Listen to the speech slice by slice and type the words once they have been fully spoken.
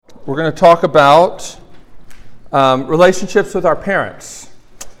we're going to talk about relationships with our parents.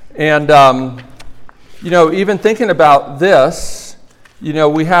 And, even thinking about this,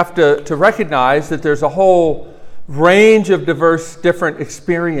 we have to recognize that there's a whole range of diverse, different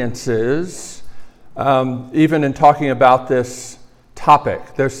experiences, even in talking about this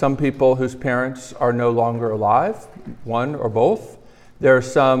topic. There's some people whose parents are no longer alive, one or both. There are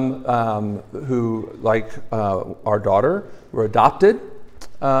some who, like our daughter, were adopted.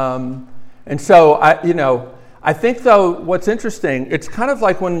 And so, I think, though, what's interesting, it's kind of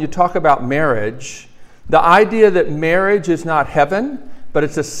like when you talk about marriage, the idea that marriage is not heaven, but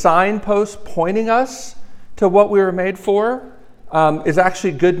it's a signpost pointing us to what we were made for, is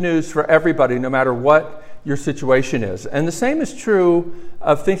actually good news for everybody, no matter what your situation is. And the same is true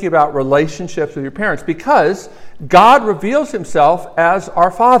of thinking about relationships with your parents, because God reveals himself as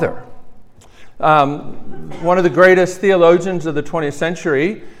our Father. One of the greatest theologians of the 20th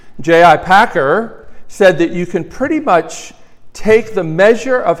century, J.I. Packer, said that you can pretty much take the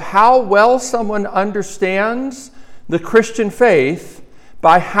measure of how well someone understands the Christian faith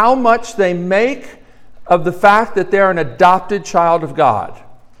by how much they make of the fact that they're an adopted child of God.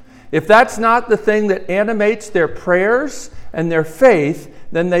 If that's not the thing that animates their prayers and their faith,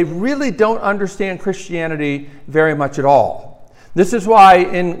 then they really don't understand Christianity very much at all. This is why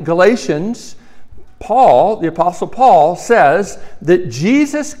in Galatians, Paul, the Apostle Paul, says that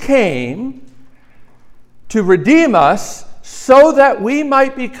Jesus came to redeem us so that we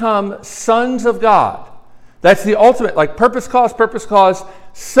might become sons of God. That's the ultimate, like purpose, cause,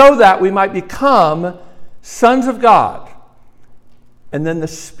 so that we might become sons of God. And then the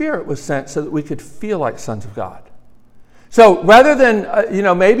Spirit was sent so that we could feel like sons of God. So rather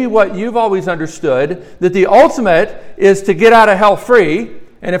than, maybe what you've always understood, that the ultimate is to get out of hell free,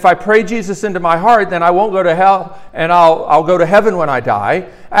 and if I pray Jesus into my heart, then I won't go to hell, and I'll go to heaven when I die.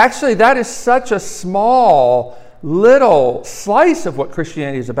 Actually, that is such a small, little slice of what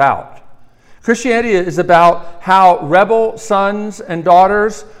Christianity is about. Christianity is about how rebel sons and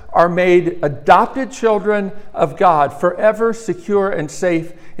daughters are made adopted children of God, forever secure and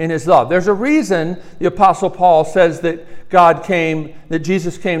safe in his love. There's a reason the Apostle Paul says that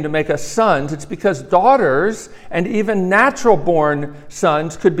Jesus came to make us sons. It's because daughters and even natural-born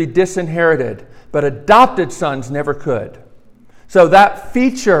sons could be disinherited, but adopted sons never could. So that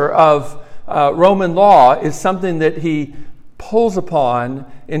feature of Roman law is something that he pulls upon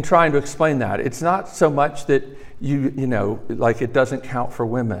in trying to explain that. It's not so much that it doesn't count for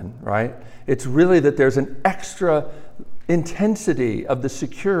women, right? It's really that there's an extra intensity of the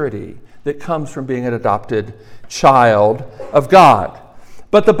security that comes from being an adopted child of God.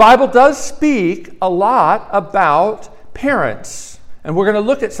 But the Bible does speak a lot about parents, and we're going to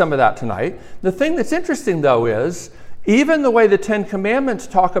look at some of that tonight. The thing that's interesting, though, is even the way the Ten Commandments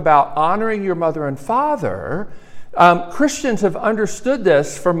talk about honoring your mother and father, Christians have understood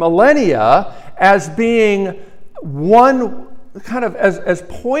this for millennia as being one kind of as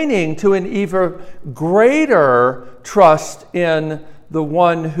pointing to an even greater trust in the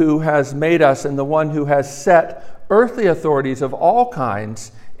one who has made us and the one who has set earthly authorities of all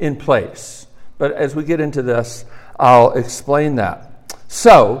kinds in place. But as we get into this, I'll explain that.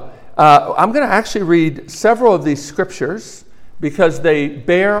 So, I'm going to actually read several of these scriptures because they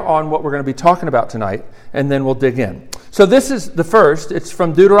bear on what we're going to be talking about tonight, and then we'll dig in. So this is the first. It's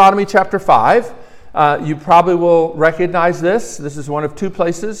from Deuteronomy chapter 5. You probably will recognize this. This is one of two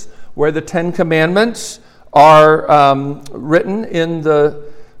places where the Ten Commandments are written in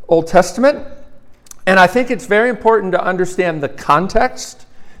the Old Testament. And I think it's very important to understand the context.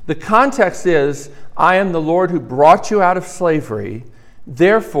 The context is, I am the Lord who brought you out of slavery.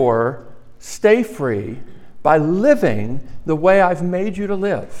 Therefore, stay free by living the way I've made you to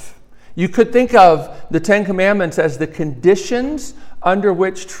live. You could think of the Ten Commandments as the conditions under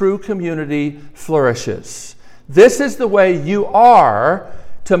which true community flourishes. This is the way you are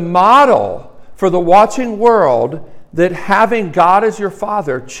to model for the watching world that having God as your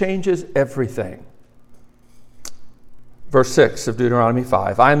Father changes everything. Verse 6 of Deuteronomy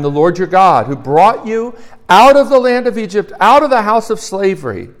 5, I am the Lord your God who brought you out of the land of Egypt, out of the house of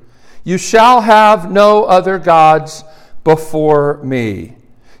slavery. You shall have no other gods before me.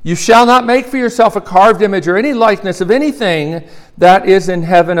 You shall not make for yourself a carved image or any likeness of anything that is in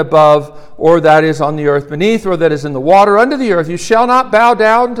heaven above, or that is on the earth beneath, or that is in the water under the earth. You shall not bow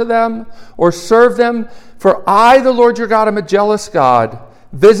down to them or serve them, for I, the Lord your God, am a jealous God,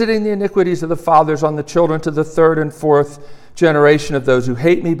 visiting the iniquities of the fathers on the children to the third and fourth generation of those who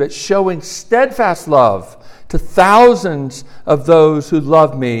hate me, but showing steadfast love to thousands of those who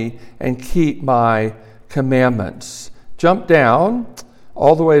love me and keep my commandments. Jump down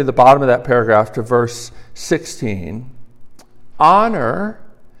all the way to the bottom of that paragraph to verse 16. Honor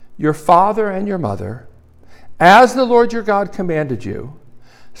your father and your mother, as the Lord your God commanded you,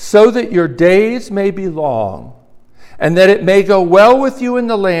 so that your days may be long, and that it may go well with you in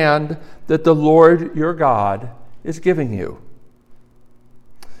the land that the Lord your God is giving you.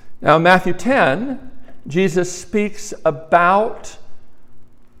 Now, in Matthew 10, Jesus speaks about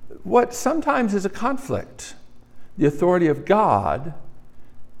what sometimes is a conflict: the authority of God,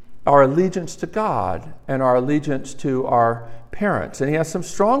 our allegiance to God, and our allegiance to our parents. And he has some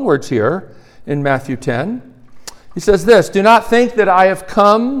strong words here in Matthew 10. He says this: do not think that I have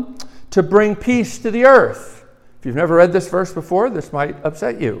come to bring peace to the earth. If you've never read this verse before, this might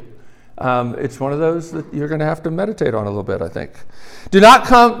upset you. It's one of those that you're going to have to meditate on a little bit, I think. Do not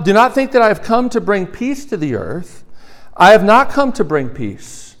think that I have come to bring peace to the earth. I have not come to bring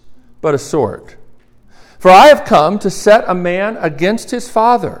peace, but a sword. For I have come to set a man against his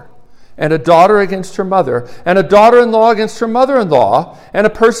father, and a daughter against her mother, and a daughter-in-law against her mother-in-law, and a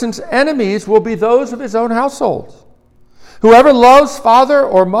person's enemies will be those of his own household. Whoever loves father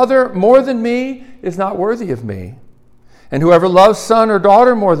or mother more than me is not worthy of me. And whoever loves son or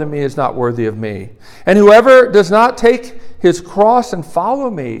daughter more than me is not worthy of me. And whoever does not take his cross and follow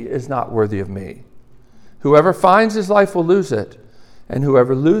me is not worthy of me. Whoever finds his life will lose it, and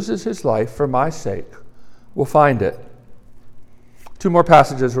whoever loses his life for my sake will find it. Two more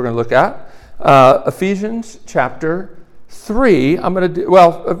passages we're going to look at. Ephesians chapter 3.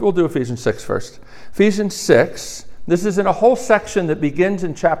 We'll do Ephesians 6 first. Ephesians 6. This is in a whole section that begins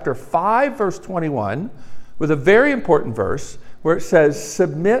in chapter 5, verse 21, with a very important verse where it says,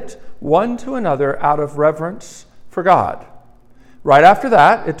 submit one to another out of reverence for God. Right after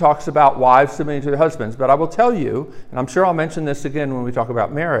that, it talks about wives submitting to their husbands. But I will tell you, and I'm sure I'll mention this again when we talk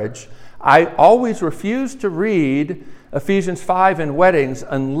about marriage, I always refuse to read Ephesians 5 in weddings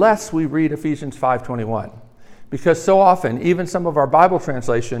unless we read Ephesians 5:21. Because so often, even some of our Bible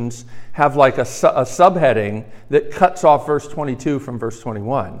translations have like a subheading that cuts off verse 22 from verse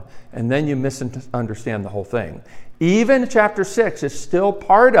 21. And then you misunderstand the whole thing. Even chapter 6 is still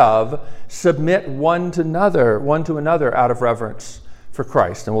part of submit one to another out of reverence for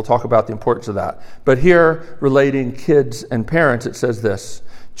Christ. And we'll talk about the importance of that. But here, relating kids and parents, it says this: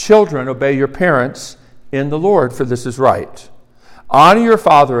 children, obey your parents in the Lord, for this is right. Honor your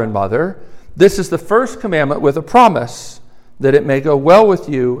father and mother. This is the first commandment with a promise, that it may go well with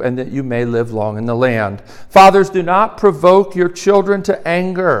you and that you may live long in the land. Fathers, do not provoke your children to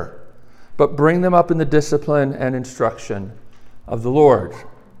anger, but bring them up in the discipline and instruction of the Lord.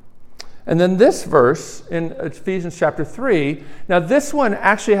 And then this verse in Ephesians chapter 3, now this one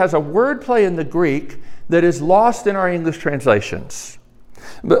actually has a wordplay in the Greek that is lost in our English translations.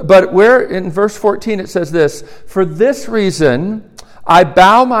 But where in verse 14 it says this: for this reason I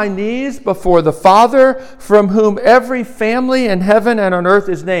bow my knees before the Father, from whom every family in heaven and on earth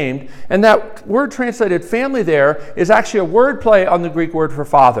is named. And that word translated family there is actually a word play on the Greek word for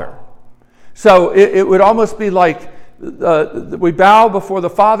father. So it would almost be like we bow before the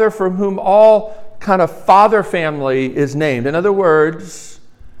Father, from whom all kind of father family is named. In other words,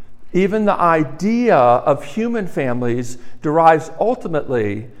 even the idea of human families derives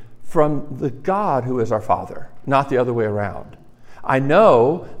ultimately from the God who is our Father, not the other way around. I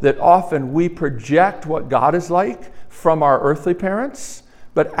know that often we project what God is like from our earthly parents,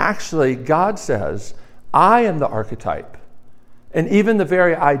 but actually God says, I am the archetype. And even the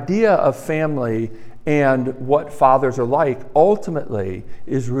very idea of family and what fathers are like ultimately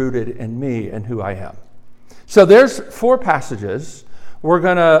is rooted in me and who I am. So there's 4 passages. I'm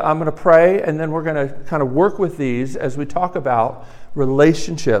going to pray, and then we're going to kind of work with these as we talk about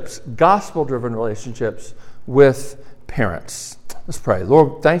relationships, gospel-driven relationships with parents. Let's pray.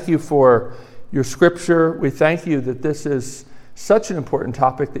 Lord, thank you for your scripture. We thank you that this is such an important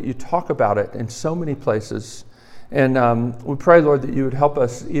topic, that you talk about it in so many places. And we pray, Lord, that you would help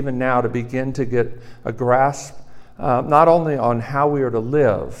us even now to begin to get a grasp not only on how we are to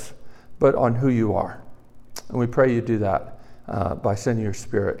live, but on who you are. And we pray you do that by sending your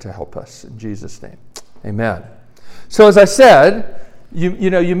Spirit to help us. In Jesus' name, amen. So as I said,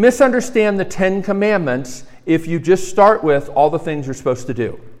 you misunderstand the 10 Commandments if you just start with all the things you're supposed to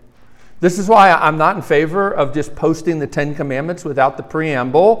do. This is why I'm not in favor of just posting the 10 Commandments without the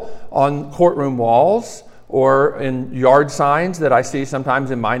preamble on courtroom walls or in yard signs that I see sometimes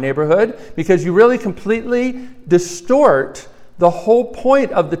in my neighborhood, because you really completely distort the whole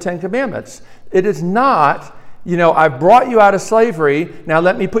point of the 10 Commandments. It is not, I've brought you out of slavery, now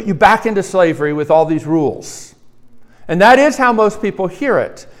let me put you back into slavery with all these rules. And that is how most people hear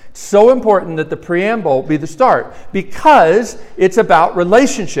it. So important that the preamble be the start, because it's about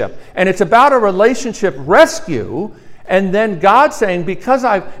relationship, and it's about a relationship rescue. And then God saying, because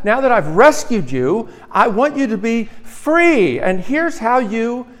now that I've rescued you, I want you to be free, and here's how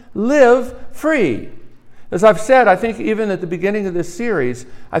you live free. As I've said, I think even at the beginning of this series,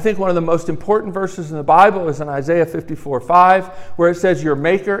 I think one of the most important verses in the Bible is in Isaiah 54:5, where it says, your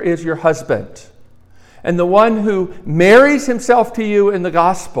maker is your husband. And the one who marries himself to you in the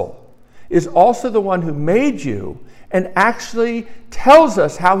gospel is also the one who made you and actually tells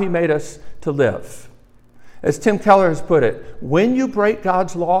us how he made us to live. As Tim Keller has put it, when you break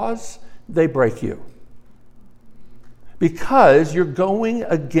God's laws, they break you. Because you're going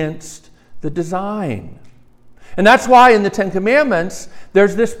against the design. And that's why in the Ten Commandments,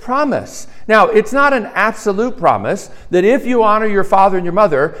 there's this promise. Now, it's not an absolute promise that if you honor your father and your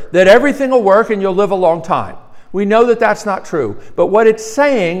mother, that everything will work and you'll live a long time. We know that that's not true. But what it's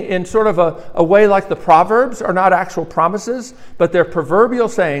saying in sort of a way like the Proverbs are not actual promises, but they're proverbial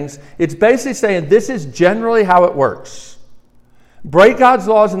sayings. It's basically saying this is generally how it works. Break God's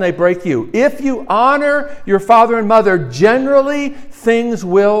laws and they break you. If you honor your father and mother, generally things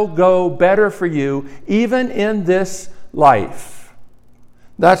will go better for you, even in this life.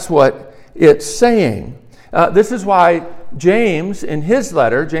 That's what it's saying. This is why James, in his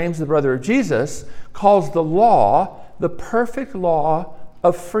letter, James the brother of Jesus, calls the law the perfect law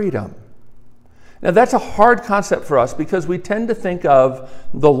of freedom. Now that's a hard concept for us because we tend to think of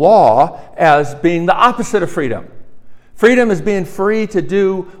the law as being the opposite of freedom. Freedom is being free to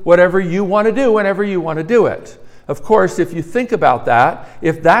do whatever you want to do whenever you want to do it. Of course, if you think about that,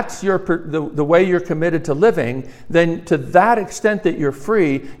 if that's the way you're committed to living, then to that extent that you're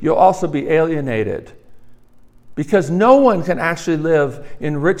free, you'll also be alienated. Because no one can actually live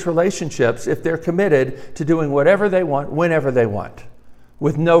in rich relationships if they're committed to doing whatever they want, whenever they want,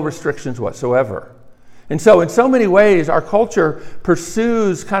 with no restrictions whatsoever. And so in so many ways, our culture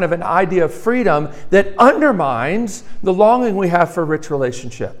pursues kind of an idea of freedom that undermines the longing we have for rich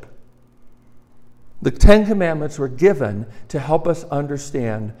relationship. The Ten Commandments were given to help us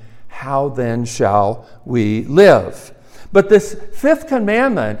understand how then shall we live. But this fifth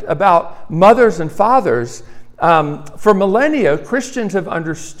commandment about mothers and fathers, for millennia, Christians have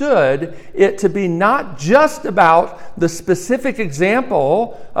understood it to be not just about the specific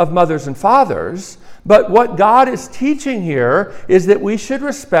example of mothers and fathers, but what God is teaching here is that we should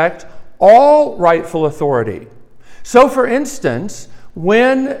respect all rightful authority. So, for instance,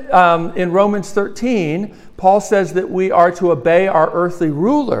 when in Romans 13, Paul says that we are to obey our earthly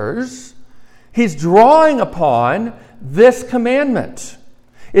rulers, he's drawing upon this commandment.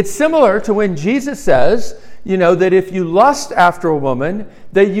 It's similar to when Jesus says, that if you lust after a woman,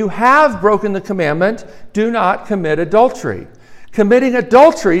 that you have broken the commandment, do not commit adultery. Committing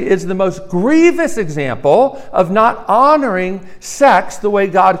adultery is the most grievous example of not honoring sex the way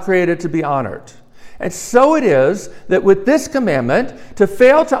God created to be honored. And so it is that with this commandment, to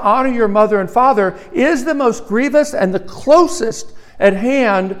fail to honor your mother and father is the most grievous and the closest at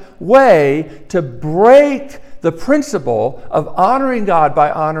hand way to break the principle of honoring God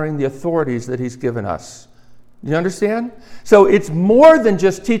by honoring the authorities that He's given us. Do you understand? So it's more than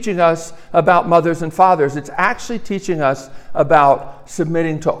just teaching us about mothers and fathers. It's actually teaching us about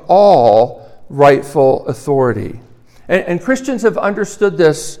submitting to all rightful authority. And Christians have understood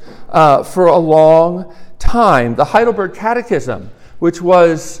this for a long time. The Heidelberg Catechism, which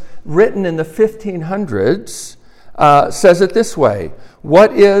was written in the 1500s, says it this way: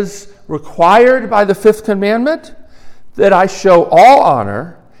 what is required by the fifth commandment? That I show all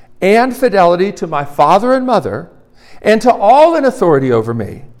honor and fidelity to my father and mother, and to all in authority over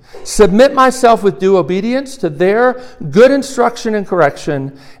me. Submit myself with due obedience to their good instruction and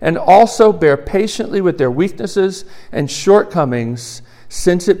correction, and also bear patiently with their weaknesses and shortcomings,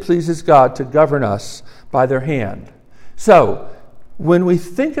 since it pleases God to govern us by their hand. So, when we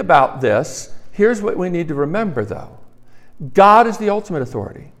think about this, here's what we need to remember, though. God is the ultimate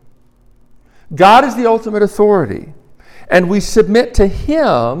authority. God is the ultimate authority. And we submit to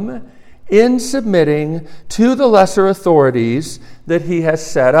Him in submitting to the lesser authorities that He has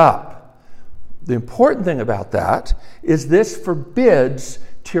set up. The important thing about that is this forbids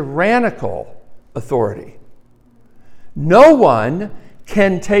tyrannical authority. No one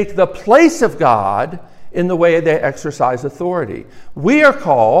can take the place of God in the way they exercise authority. We are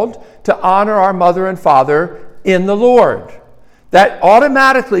called to honor our mother and father in the Lord. That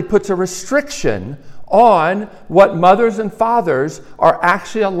automatically puts a restriction on what mothers and fathers are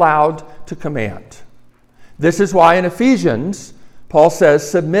actually allowed to command. This is why in Ephesians, Paul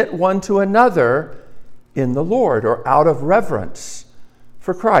says, submit one to another in the Lord, or out of reverence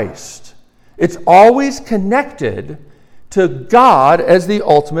for Christ. It's always connected to God as the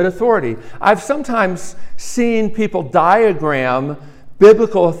ultimate authority. I've sometimes seen people diagram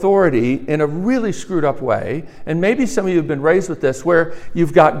biblical authority in a really screwed up way, and maybe some of you have been raised with this, where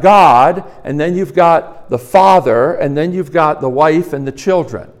you've got God, and then you've got the father, and then you've got the wife and the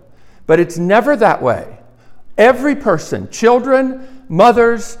children. But it's never that way. Every person, children,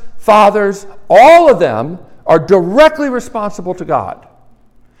 mothers, fathers, all of them are directly responsible to God.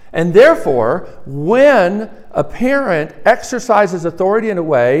 And therefore, when a parent exercises authority in a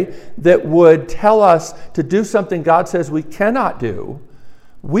way that would tell us to do something God says we cannot do,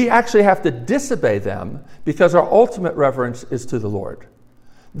 we actually have to disobey them because our ultimate reverence is to the Lord.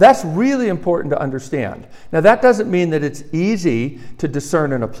 That's really important to understand. Now, that doesn't mean that it's easy to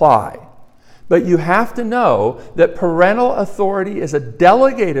discern and apply. But you have to know that parental authority is a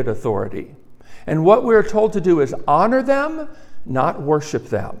delegated authority. And what we're told to do is honor them, not worship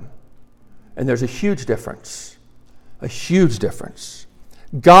them. And there's a huge difference. A huge difference.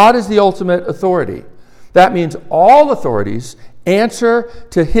 God is the ultimate authority. That means all authorities answer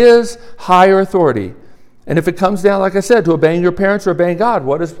to his higher authority. And if it comes down, like I said, to obeying your parents or obeying God,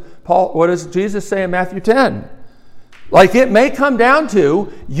 what does Jesus say in Matthew 10? Like, it may come down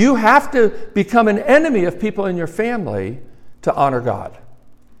to you have to become an enemy of people in your family to honor God.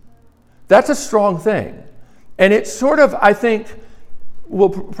 That's a strong thing. And it's sort of, I think, will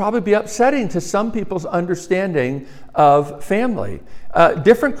probably be upsetting to some people's understanding of family.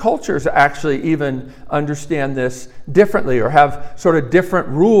 Different cultures actually even understand this differently or have sort of different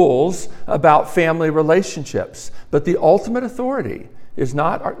rules about family relationships. But the ultimate authority is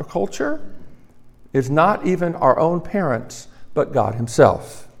not our culture, is not even our own parents, but God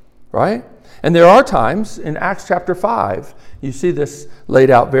himself, right? And there are times in Acts chapter 5, you see this laid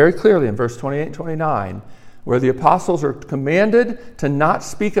out very clearly in verse 28 and 29, where the apostles are commanded to not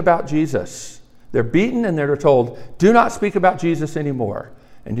speak about Jesus. They're beaten and they're told, do not speak about Jesus anymore.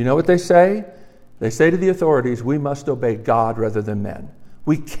 And you know what they say? They say to the authorities, we must obey God rather than men.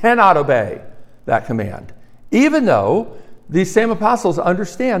 We cannot obey that command, even though these same apostles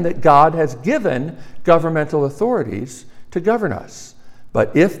understand that God has given governmental authorities to govern us.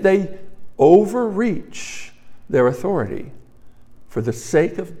 But if they overreach their authority, for the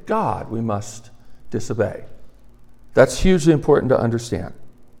sake of God, we must disobey. That's hugely important to understand.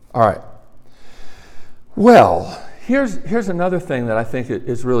 All right. Well, here's another thing that I think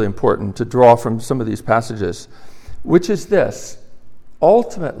is really important to draw from some of these passages, which is this.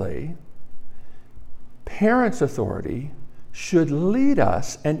 Ultimately, parents' authority should lead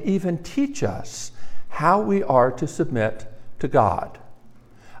us and even teach us how we are to submit to God.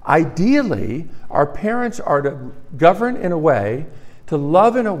 Ideally, our parents are to govern in a way, to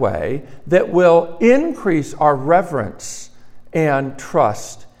love in a way that will increase our reverence and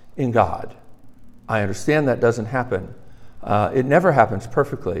trust in God. I understand that doesn't happen. It never happens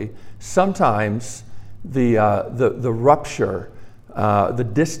perfectly. Sometimes the rupture, the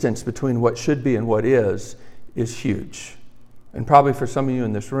distance between what should be and what is huge. And probably for some of you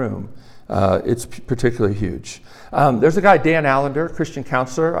in this room, it's particularly huge. There's a guy, Dan Allender, Christian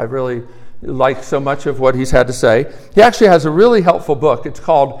counselor. I really like so much of what he's had to say. He actually has a really helpful book. It's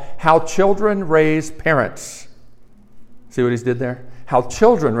called How Children Raise Parents. See what he's did there? How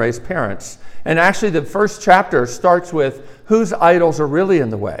Children Raise Parents. And actually the first chapter starts with whose idols are really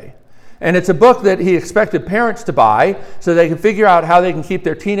in the way. And it's a book that he expected parents to buy so they can figure out how they can keep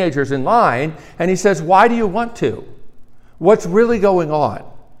their teenagers in line. And he says, why do you want to? What's really going on?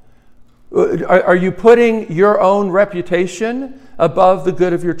 Are you putting your own reputation above the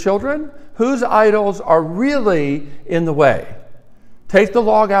good of your children? Whose idols are really in the way? Take the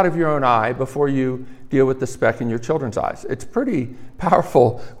log out of your own eye before you deal with the speck in your children's eyes. It's a pretty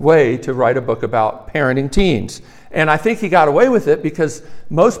powerful way to write a book about parenting teens. And I think he got away with it because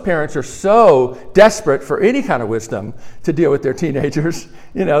most parents are so desperate for any kind of wisdom to deal with their teenagers,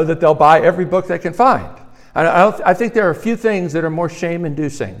 that they'll buy every book they can find. I think there are a few things that are more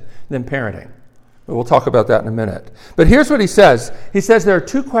shame-inducing than parenting. But we'll talk about that in a minute. But here's what he says. He says there are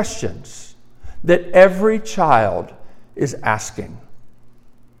two questions that every child is asking,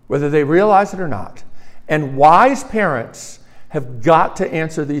 whether they realize it or not. And wise parents have got to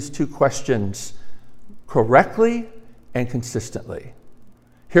answer these two questions correctly and consistently.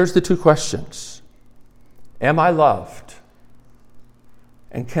 Here's the two questions. Am I loved?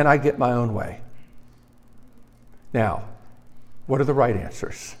 And can I get my own way? Now, what are the right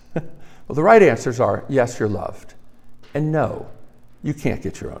answers? Well, the right answers are yes, you're loved. And no, you can't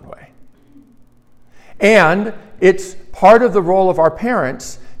get your own way. And it's part of the role of our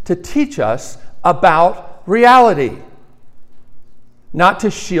parents to teach us about reality. not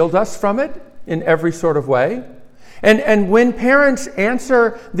to shield us from it in every sort of way. And when parents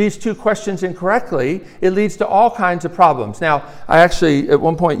answer these two questions incorrectly, it leads to all kinds of problems. Now, I actually, at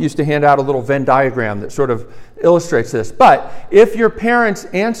one point, used to hand out a little Venn diagram that sort of illustrates this. But if your parents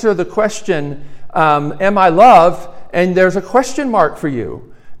answer the question, am I loved? And there's a question mark for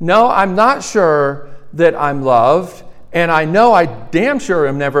you. No, I'm not sure that I'm loved. And I know I damn sure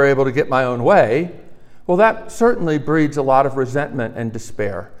am never able to get my own way. Well, that certainly breeds a lot of resentment and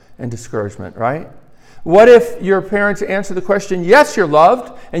despair and discouragement, right? What if your parents answer the question, yes, you're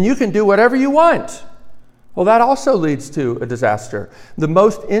loved, and you can do whatever you want? Well, that also leads to a disaster. The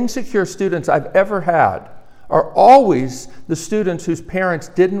most insecure students I've ever had are always the students whose parents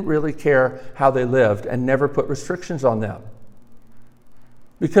didn't really care how they lived and never put restrictions on them.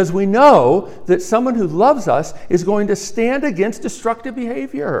 Because we know that someone who loves us is going to stand against destructive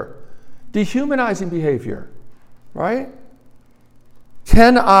behavior, dehumanizing behavior, right?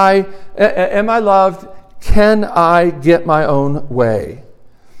 Am I loved? Can I get my own way?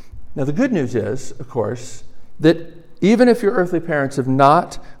 Now, the good news is, of course, that even if your earthly parents have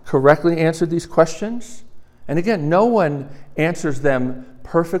not correctly answered these questions, and again, no one answers them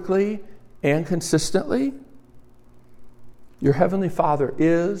perfectly and consistently, your Heavenly Father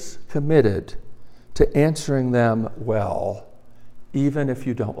is committed to answering them well, even if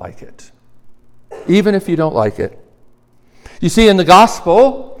you don't like it. Even if you don't like it. You see, in the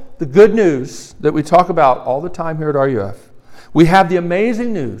gospel, the good news that we talk about all the time here at RUF, we have the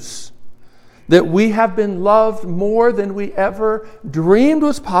amazing news that we have been loved more than we ever dreamed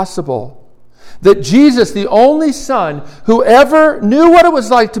was possible. That Jesus, the only Son who ever knew what it was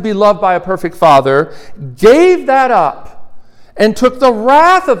like to be loved by a perfect Father, gave that up and took the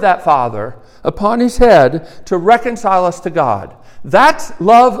wrath of that Father upon his head to reconcile us to God. That's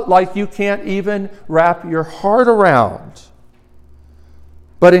love like you can't even wrap your heart around.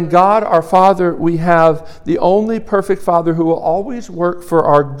 But in God, our Father, we have the only perfect Father who will always work for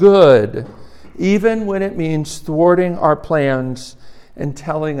our good, even when it means thwarting our plans and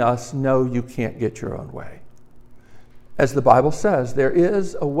telling us, no, you can't get your own way. As the Bible says, there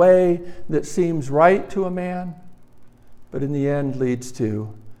is a way that seems right to a man, but in the end leads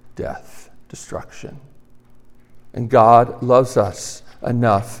to death, destruction. And God loves us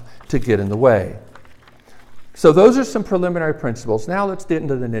enough to get in the way. So those are some preliminary principles. Now let's get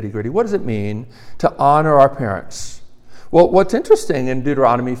into the nitty-gritty. What does it mean to honor our parents? Well, what's interesting in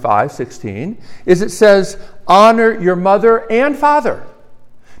Deuteronomy 5:16 is it says, honor your mother and father.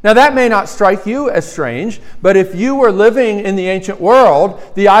 Now that may not strike you as strange, but if you were living in the ancient world,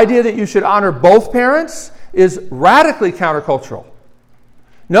 the idea that you should honor both parents is radically countercultural.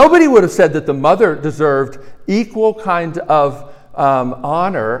 Nobody would have said that the mother deserved equal kind of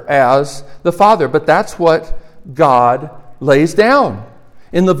honor as the father, but that's what God lays down.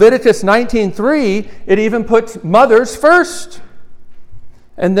 In Leviticus 19:3, it even puts mothers first.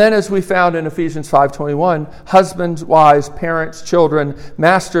 And then, as we found in Ephesians 5:21, husbands, wives, parents, children,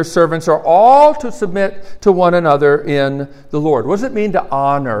 masters, servants are all to submit to one another in the Lord. What does it mean to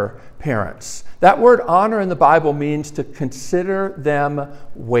honor parents? That word honor in the Bible means to consider them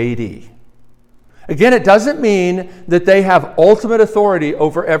weighty. Again, it doesn't mean that they have ultimate authority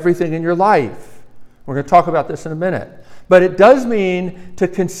over everything in your life. We're going to talk about this in a minute. But it does mean to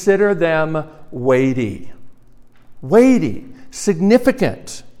consider them weighty. Weighty,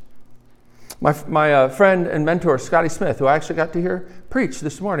 significant. My friend and mentor, Scotty Smith, who I actually got to hear preach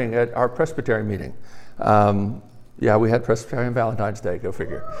this morning at our Presbyterian meeting. We had Presbyterian Valentine's Day, go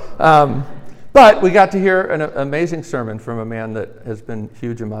figure. But we got to hear an amazing sermon from a man that has been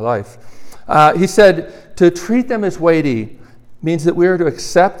huge in my life. He said, to treat them as weighty means that we are to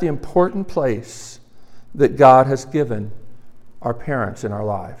accept the important place that God has given our parents in our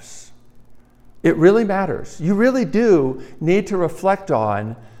lives. It really matters. You really do need to reflect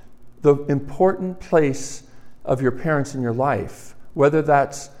on the important place of your parents in your life, whether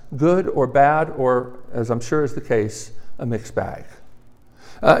that's good or bad or, as I'm sure is the case, a mixed bag.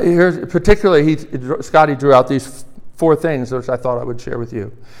 Scotty drew out these 4 things, which I thought I would share with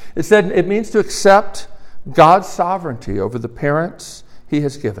you. It said it means to accept God's sovereignty over the parents he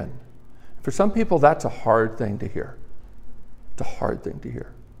has given. For some people, that's a hard thing to hear. It's a hard thing to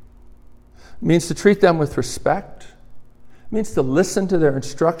hear. It means to treat them with respect. It means to listen to their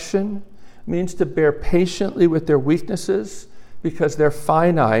instruction. It means to bear patiently with their weaknesses because they're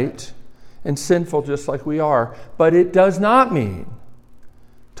finite and sinful just like we are. But it does not mean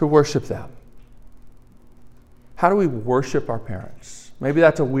to worship them. How do we worship our parents? Maybe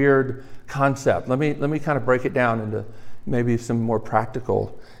that's a weird concept. Let me kind of break it down into maybe some more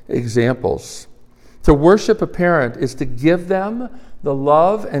practical examples. To worship a parent is to give them the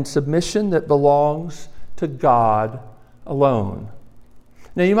love and submission that belongs to God alone.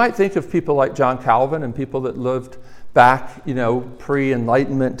 Now, you might think of people like John Calvin and people that lived back,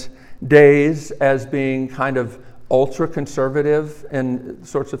 pre-Enlightenment days as being kind of ultra-conservative and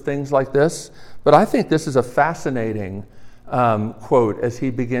sorts of things like this. But I think this is a fascinating quote as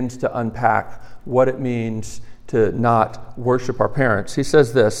he begins to unpack what it means to not worship our parents. He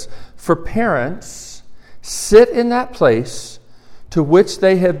says this, "For parents sit in that place to which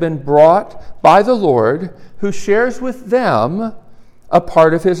they have been brought by the Lord, who shares with them a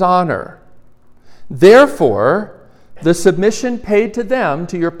part of his honor. Therefore, the submission paid to them,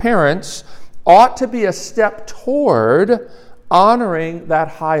 to your parents, ought to be a step toward honoring that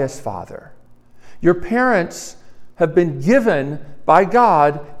highest Father. Your parents have been given by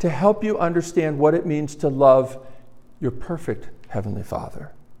God to help you understand what it means to love your perfect Heavenly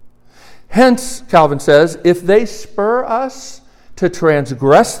Father. Hence, Calvin says, if they spur us to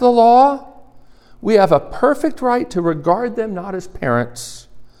transgress the law, we have a perfect right to regard them not as parents,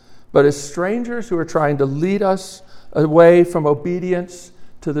 but as strangers who are trying to lead us away from obedience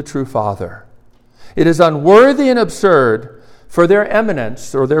to the true Father. It is unworthy and absurd for their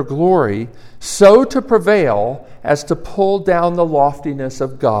eminence or their glory so to prevail as to pull down the loftiness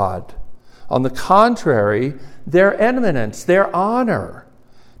of God. On the contrary, their eminence, their honor,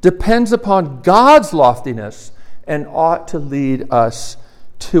 depends upon God's loftiness and ought to lead us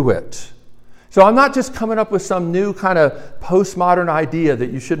to it." So I'm not just coming up with some new kind of postmodern idea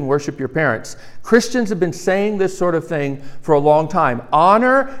that you shouldn't worship your parents. Christians have been saying this sort of thing for a long time.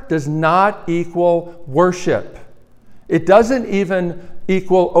 Honor does not equal worship. It doesn't even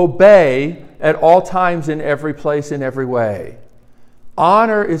equal obey at all times, in every place, in every way.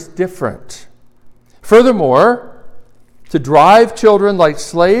 Honor is different. Furthermore, to drive children like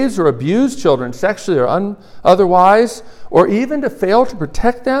slaves or abuse children sexually or otherwise, or even to fail to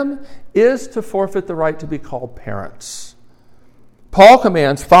protect them, is to forfeit the right to be called parents. Paul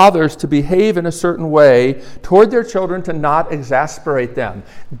commands fathers to behave in a certain way toward their children to not exasperate them.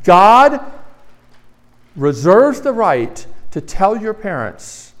 God reserves the right to tell your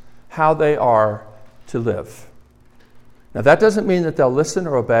parents how they are to live. Now, that doesn't mean that they'll listen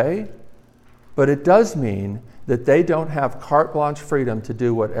or obey, but it does mean that they don't have carte blanche freedom to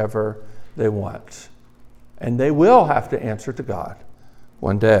do whatever they want. And they will have to answer to God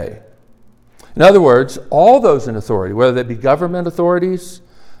one day. In other words, all those in authority, whether they be government authorities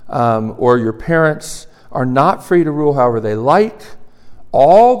or your parents, are not free to rule however they like.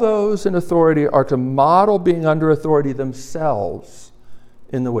 All those in authority are to model being under authority themselves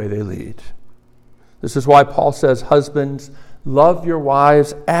in the way they lead. This is why Paul says, "Husbands, love your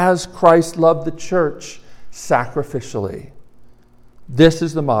wives as Christ loved the church sacrificially." This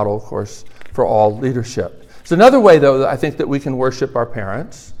is the model, of course, for all leadership. It's another way, though, I think that we can worship our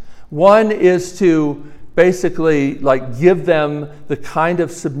parents. One is to basically give them the kind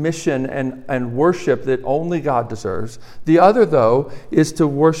of submission and worship that only God deserves. The other, though, is to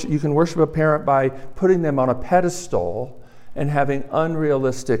worship. You can worship a parent by putting them on a pedestal and having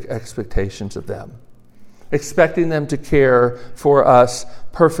unrealistic expectations of them, expecting them to care for us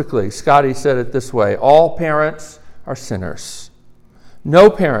perfectly. Scotty said it this way: all parents are sinners. No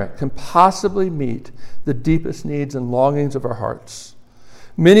parent can possibly meet the deepest needs and longings of our hearts.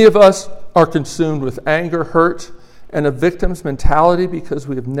 Many of us are consumed with anger, hurt, and a victim's mentality because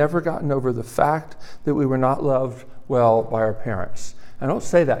we have never gotten over the fact that we were not loved well by our parents. I don't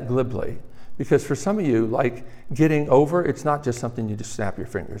say that glibly, because for some of you, getting over, it's not just something you just snap your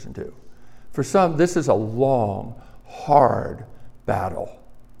fingers and do. For some, this is a long, hard battle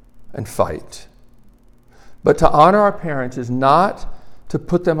and fight. But to honor our parents is not to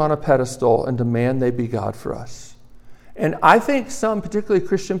put them on a pedestal and demand they be God for us. And I think some, particularly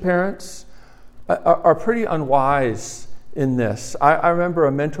Christian parents, are pretty unwise in this. I remember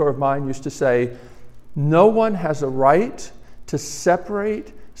a mentor of mine used to say, no one has a right to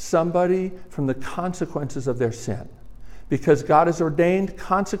separate somebody from the consequences of their sin, because God has ordained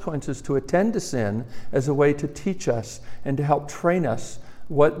consequences to attend to sin as a way to teach us and to help train us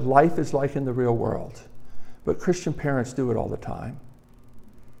what life is like in the real world. But Christian parents do it all the time.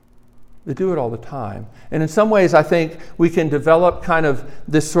 They do it all the time. And in some ways, I think we can develop kind of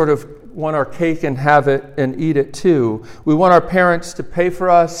this sort of want our cake and have it and eat it too. We want our parents to pay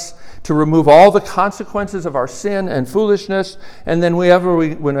for us, to remove all the consequences of our sin and foolishness, and then whenever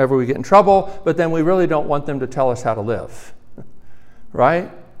we get in trouble, but then we really don't want them to tell us how to live.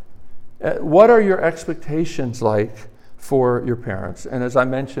 Right? What are your expectations like for your parents. And as I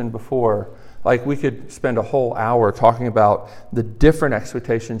mentioned before, like we could spend a whole hour talking about the different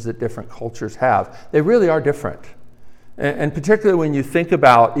expectations that different cultures have. They really are different. And particularly when you think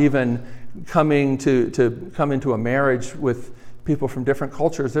about even coming to come into a marriage with people from different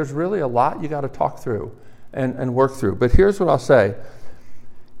cultures, there's really a lot you got to talk through and work through. But here's what I'll say.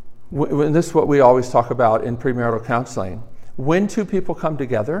 This is what we always talk about in premarital counseling. When two people come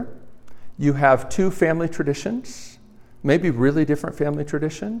together, you have two family traditions, maybe really different family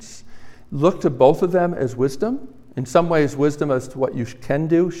traditions. Look to both of them as wisdom. In some ways, wisdom as to what you can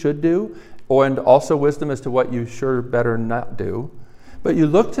do, should do, and also wisdom as to what you sure better not do. But you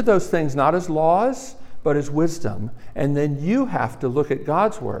look to those things not as laws, but as wisdom. And then you have to look at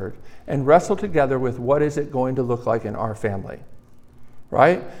God's word and wrestle together with what is it going to look like in our family,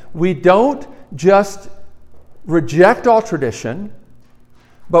 right? We don't just reject all tradition,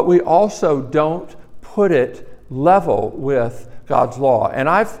 but we also don't put it level with God's law. And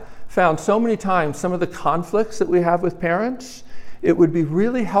I've found so many times some of the conflicts that we have with parents, it would be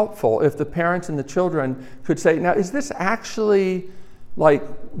really helpful if the parents and the children could say, now, is this actually like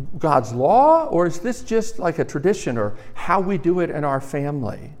God's law, or is this just like a tradition or how we do it in our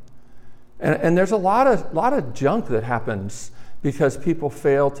family? And there's a lot of junk that happens because people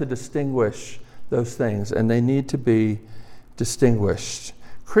fail to distinguish those things, and they need to be distinguished.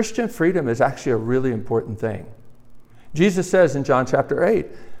 Christian freedom is actually a really important thing. Jesus says in John chapter 8,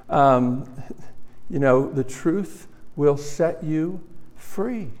 the truth will set you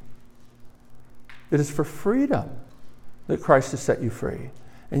free. It is for freedom that Christ has set you free.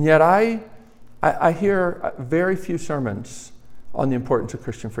 And yet I hear very few sermons on the importance of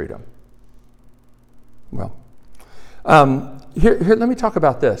Christian freedom. Well, here let me talk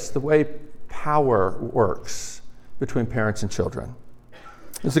about this, the way power works between parents and children.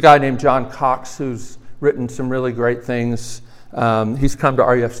 There's a guy named John Cox who's written some really great things. He's come to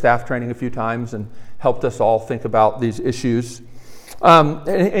RUF staff training a few times and helped us all think about these issues.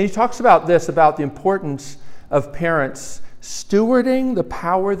 And he talks about this, about the importance of parents stewarding the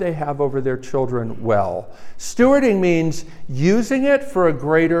power they have over their children well. Stewarding means using it for a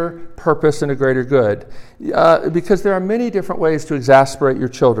greater purpose and a greater good, because there are many different ways to exasperate your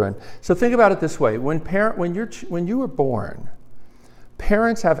children. So think about it this way. When you were born,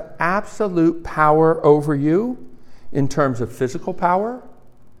 parents have absolute power over you in terms of physical power,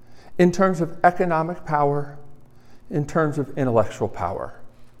 in terms of economic power, in terms of intellectual power.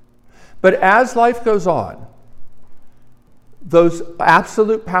 But as life goes on, those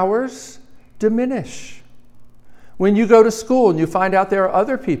absolute powers diminish. When you go to school and you find out there are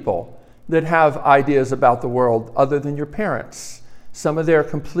other people that have ideas about the world other than your parents, some of their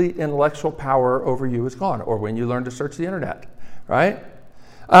complete intellectual power over you is gone. Or when you learn to search the internet, right?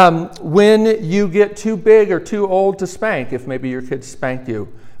 When you get too big or too old to spank, if maybe your kids spanked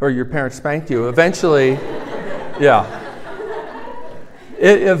you or your parents spanked you, eventually,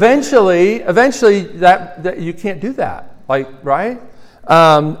 eventually that you can't do that. Right?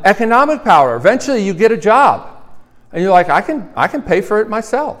 Economic power. Eventually you get a job and you're like, I can pay for it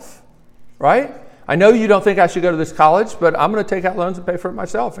myself, right? I know you don't think I should go to this college, but I'm going to take out loans and pay for it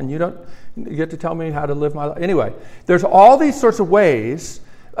myself, and you don't get to tell me how to live my life. Anyway, there's all these sorts of ways,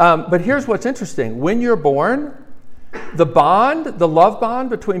 but here's what's interesting. When you're born, the love bond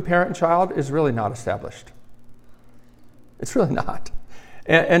between parent and child is really not established. It's really not.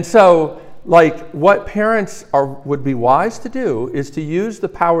 And so, what parents would be wise to do is to use the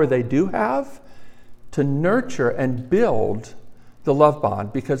power they do have to nurture and build the love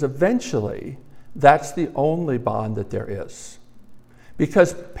bond, because eventually that's the only bond that there is.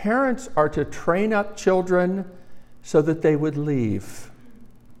 Because parents are to train up children so that they would leave.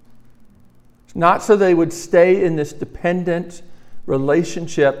 Not so they would stay in this dependent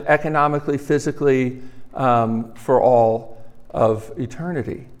relationship economically, physically, for all of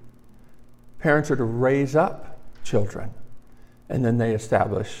eternity. Parents are to raise up children, and then they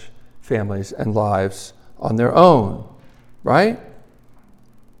establish families and lives on their own, right?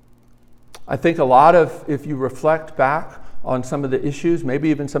 I think if you reflect back on some of the issues, maybe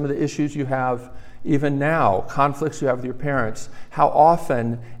even some of the issues you have even now, conflicts you have with your parents, how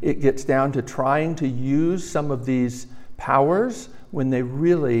often it gets down to trying to use some of these powers when they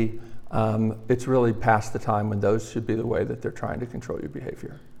really, it's really past the time when those should be the way that they're trying to control your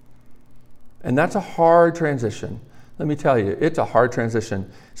behavior. And that's a hard transition. Let me tell you, it's a hard transition.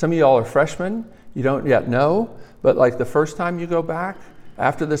 Some of y'all are freshmen, you don't yet know, but the first time you go back,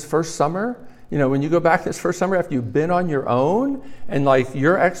 after this first summer, when you go back this first summer after you've been on your own, and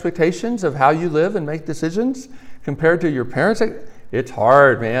your expectations of how you live and make decisions compared to your parents, it's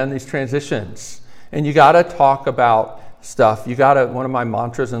hard, man, these transitions. And you got to talk about stuff, one of my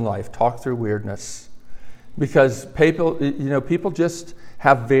mantras in life, talk through weirdness. Because people just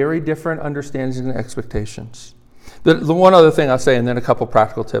have very different understandings and expectations. The one other thing I'll say, and then a couple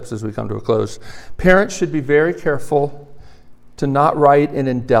practical tips as we come to a close. Parents should be very careful to not write an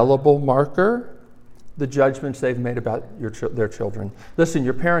indelible marker the judgments they've made about their children. Listen,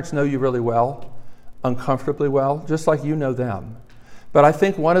 your parents know you really well, uncomfortably well, just like you know them. But I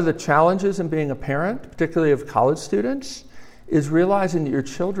think one of the challenges in being a parent, particularly of college students, is realizing that your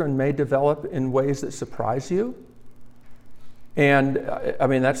children may develop in ways that surprise you. And I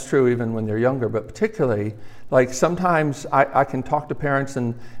mean, that's true even when they're younger, but particularly, like sometimes I can talk to parents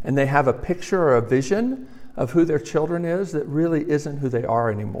and they have a picture or a vision of who their children is that really isn't who they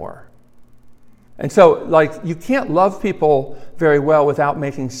are anymore. And so, like, you can't love people very well without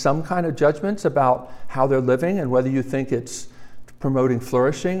making some kind of judgments about how they're living and whether you think it's promoting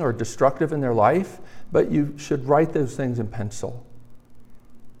flourishing or destructive in their life, but you should write those things in pencil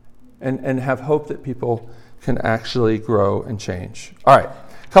and have hope that people can actually grow and change. All right,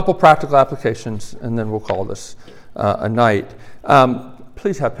 a couple practical applications, and then we'll call this a night.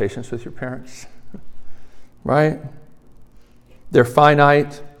 Please have patience with your parents, right? They're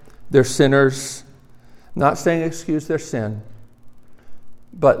finite, they're sinners. Not saying excuse their sin,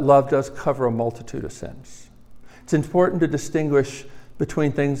 but love does cover a multitude of sins. It's important to distinguish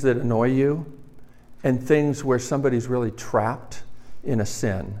between things that annoy you and things where somebody's really trapped in a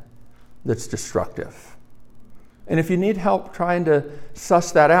sin that's destructive. And if you need help trying to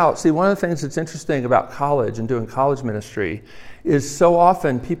suss that out, see, one of the things that's interesting about college and doing college ministry is so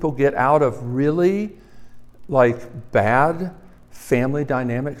often people get out of really bad family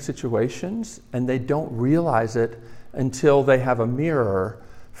dynamic situations and they don't realize it until they have a mirror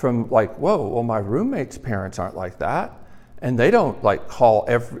from whoa, well, my roommate's parents aren't like that. And they don't call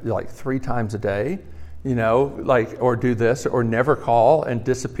 3 times a day, or do this, or never call and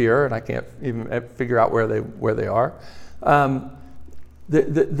disappear, and I can't even figure out where they are.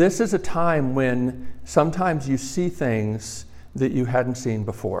 This is a time when sometimes you see things that you hadn't seen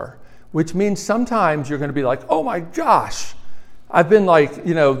before, which means sometimes you're going to be like, oh my gosh, I've been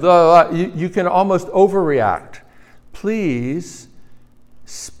you can almost overreact. Please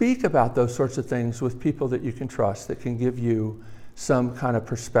speak about those sorts of things with people that you can trust, that can give you some kind of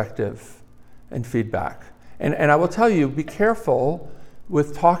perspective and feedback. And I will tell you, be careful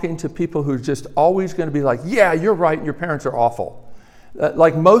with talking to people who are just always going to be like, yeah, you're right, your parents are awful.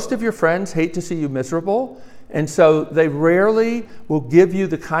 Most of your friends hate to see you miserable, and so they rarely will give you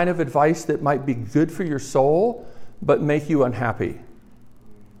the kind of advice that might be good for your soul, but make you unhappy.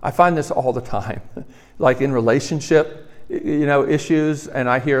 I find this all the time, in relationship issues, and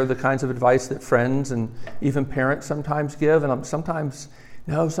I hear the kinds of advice that friends and even parents sometimes give, and sometimes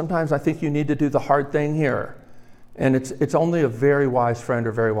I think you need to do the hard thing here. And it's only a very wise friend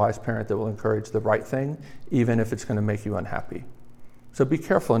or very wise parent that will encourage the right thing, even if it's going to make you unhappy. So be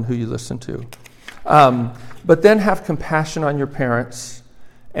careful in who you listen to. But then have compassion on your parents.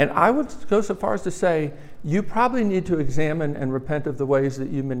 And I would go so far as to say, you probably need to examine and repent of the ways that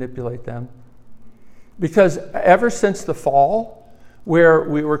you manipulate them. Because ever since the fall, where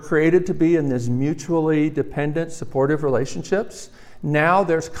we were created to be in these mutually dependent, supportive relationships, now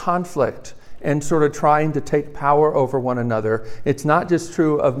there's conflict and sort of trying to take power over one another. It's not just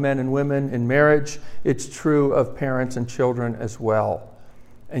true of men and women in marriage, it's true of parents and children as well.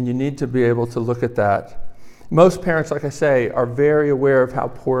 And you need to be able to look at that. Most parents, like I say, are very aware of how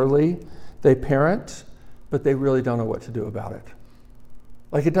poorly they parent, but they really don't know what to do about it.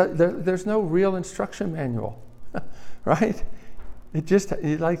 There's no real instruction manual, right? It just,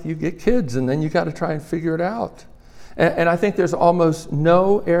 you get kids and then you got to try and figure it out. And I think there's almost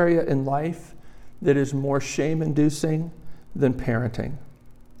no area in life that is more shame-inducing than parenting.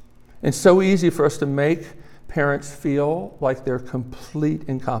 It's so easy for us to make parents feel like they're complete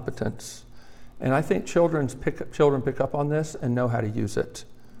incompetence. And I think children pick up on this and know how to use it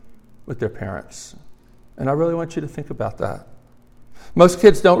with their parents. And I really want you to think about that. Most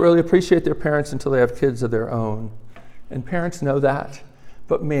kids don't really appreciate their parents until they have kids of their own. And parents know that.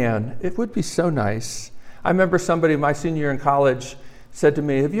 But man, it would be so nice. I remember somebody my senior year in college said to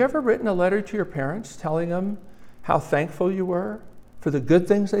me, have you ever written a letter to your parents telling them how thankful you were for the good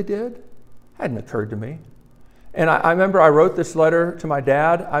things they did? Hadn't occurred to me. And I remember I wrote this letter to my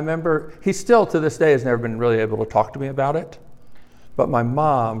dad. I remember he still to this day has never been really able to talk to me about it. But my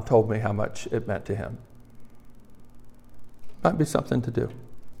mom told me how much it meant to him. Might be something to do.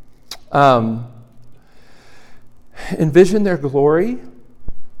 Envision their glory,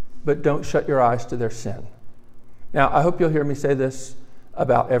 but don't shut your eyes to their sin. Now, I hope you'll hear me say this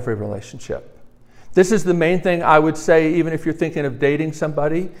about every relationship. This is the main thing I would say, even if you're thinking of dating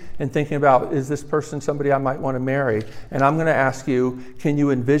somebody and thinking about, is this person somebody I might want to marry? And I'm going to ask you, can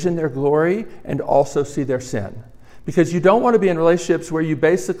you envision their glory and also see their sin? Because you don't want to be in relationships where you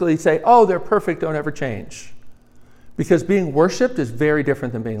basically say, oh, they're perfect, don't ever change. Because being worshiped is very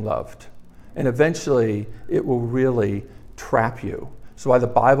different than being loved. And eventually, it will really trap you. That's why the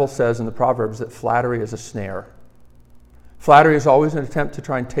Bible says in the Proverbs that flattery is a snare. Flattery is always an attempt to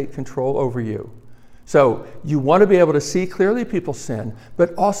try and take control over you. So you want to be able to see clearly people's sin,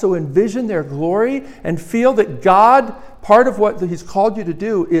 but also envision their glory and feel that God, part of what He's called you to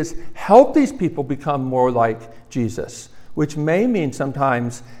do is help these people become more like Jesus, which may mean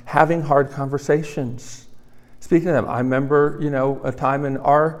sometimes having hard conversations. Speaking of them, I remember, a time in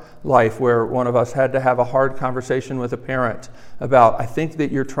our life where one of us had to have a hard conversation with a parent about, I think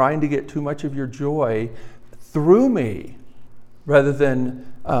that you're trying to get too much of your joy through me rather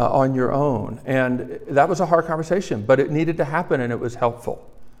than on your own. And that was a hard conversation, but it needed to happen, and it was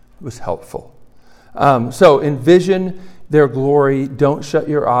helpful. It was helpful. So envision their glory. Don't shut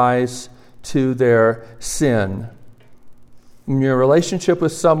your eyes to their sin. In your relationship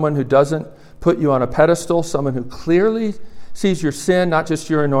with someone who doesn't put you on a pedestal, someone who clearly sees your sin, not just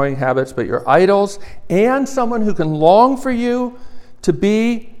your annoying habits, but your idols, and someone who can long for you to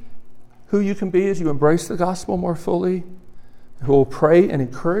be who you can be as you embrace the gospel more fully, who will pray and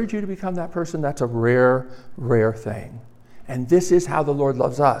encourage you to become that person, that's a rare, rare thing. And this is how the Lord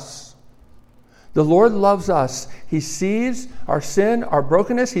loves us. The Lord loves us. He sees our sin, our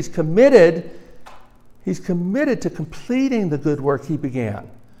brokenness. He's committed to completing the good work He began.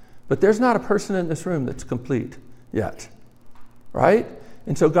 But there's not a person in this room that's complete yet, right?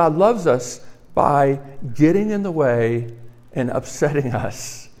 And so God loves us by getting in the way and upsetting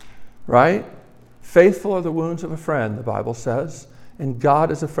us, right? Faithful are the wounds of a friend, the Bible says, and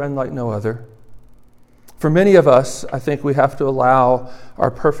God is a friend like no other. For many of us, I think we have to allow our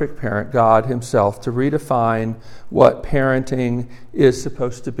perfect parent, God Himself, to redefine what parenting is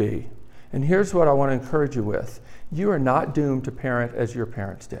supposed to be. And here's what I want to encourage you with. You are not doomed to parent as your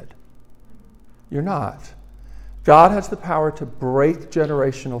parents did. You're not. God has the power to break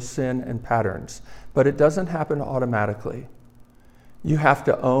generational sin and patterns, but it doesn't happen automatically. You have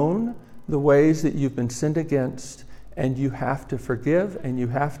to own the ways that you've been sinned against, and you have to forgive, and you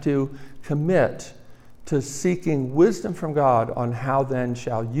have to commit to seeking wisdom from God on how then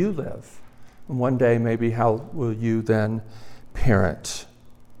shall you live. And one day, maybe how will you then parent.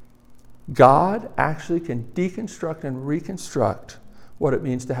 God actually can deconstruct and reconstruct what it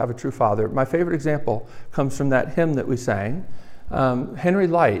means to have a true father. My favorite example comes from that hymn that we sang. Henry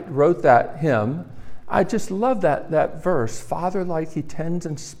Light wrote that hymn. I just love that verse. Father-like He tends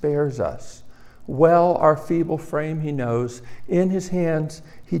and spares us. Well our feeble frame He knows. In His hands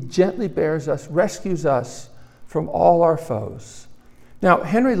He gently bears us, rescues us from all our foes. Now,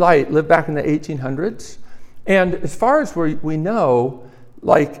 Henry Light lived back in the 1800s. And as far as we know,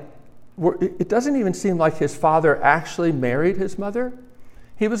 it doesn't even seem like his father actually married his mother.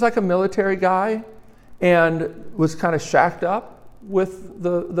 He was like a military guy and was kind of shacked up with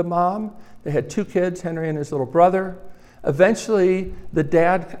the mom. They had 2 kids, Henry and his little brother. Eventually, the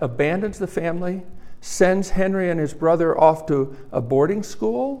dad abandons the family, sends Henry and his brother off to a boarding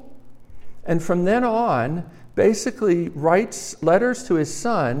school, and from then on, basically writes letters to his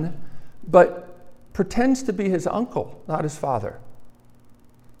son, but pretends to be his uncle, not his father.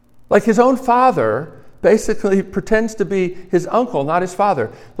 Like his own father basically pretends to be his uncle, not his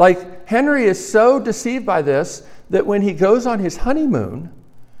father. Like Henry is so deceived by this that when he goes on his honeymoon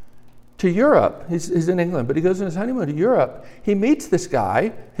to Europe, he's in England, but he goes on his honeymoon to Europe, he meets this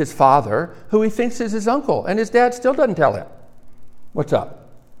guy, his father, who he thinks is his uncle, and his dad still doesn't tell him what's up.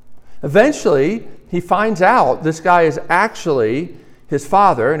 Eventually, he finds out this guy is actually his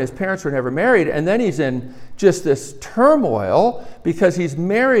father, and his parents were never married, and then he's in just this turmoil because he's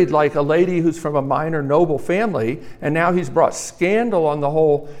married like a lady who's from a minor noble family, and now he's brought scandal on the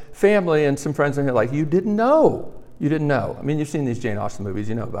whole family, and some friends in here are like, you didn't know. You didn't know. I mean, you've seen these Jane Austen movies,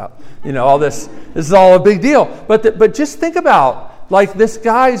 you know about, all this. This is all a big deal. But just think about, like, this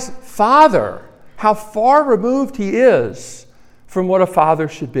guy's father, how far removed he is from what a father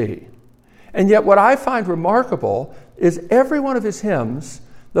should be. And yet what I find remarkable is every one of his hymns,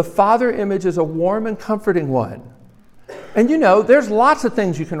 the father image is a warm and comforting one. And there's lots of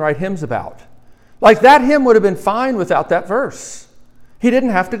things you can write hymns about. Like that hymn would have been fine without that verse. He didn't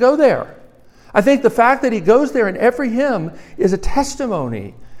have to go there. I think the fact that he goes there in every hymn is a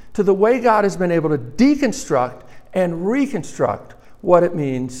testimony to the way God has been able to deconstruct and reconstruct what it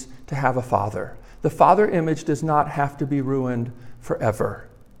means to have a father. The father image does not have to be ruined forever.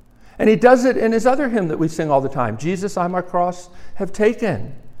 And he does it in his other hymn that we sing all the time, Jesus, I my cross have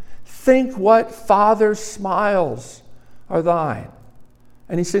taken. Think what Father's smiles are thine.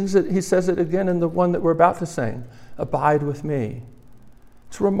 And he says it again in the one that we're about to sing, abide with me.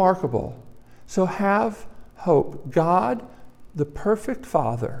 It's remarkable. So have hope. God, the perfect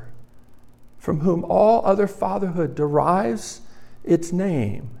Father, from whom all other fatherhood derives its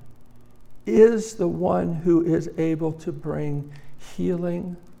name, is the one who is able to bring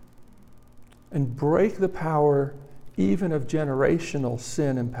healing and break the power even of generational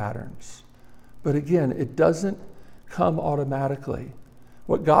sin and patterns. But again, it doesn't come automatically.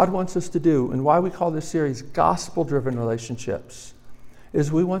 What God wants us to do, and why we call this series Gospel-Driven Relationships,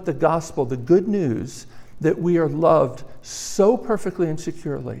 is we want the gospel, the good news, that we are loved so perfectly and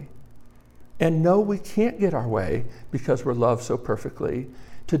securely, and know we can't get our way because we're loved so perfectly,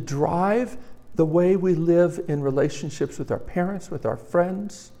 to drive the way we live in relationships with our parents, with our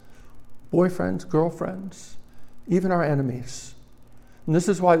friends, boyfriends, girlfriends, even our enemies. And this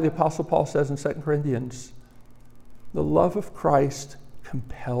is why the Apostle Paul says in 2 Corinthians, the love of Christ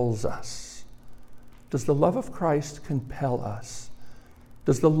compels us. Does the love of Christ compel us?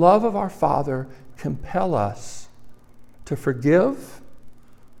 Does the love of our Father compel us to forgive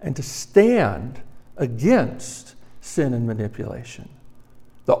and to stand against sin and manipulation?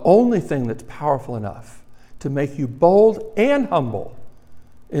 The only thing that's powerful enough to make you bold and humble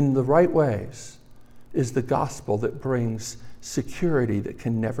in the right ways is the gospel that brings security that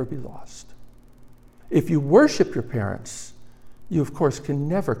can never be lost. If you worship your parents, you of course can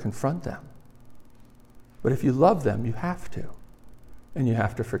never confront them. But if you love them, you have to. And you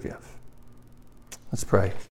have to forgive. Let's pray.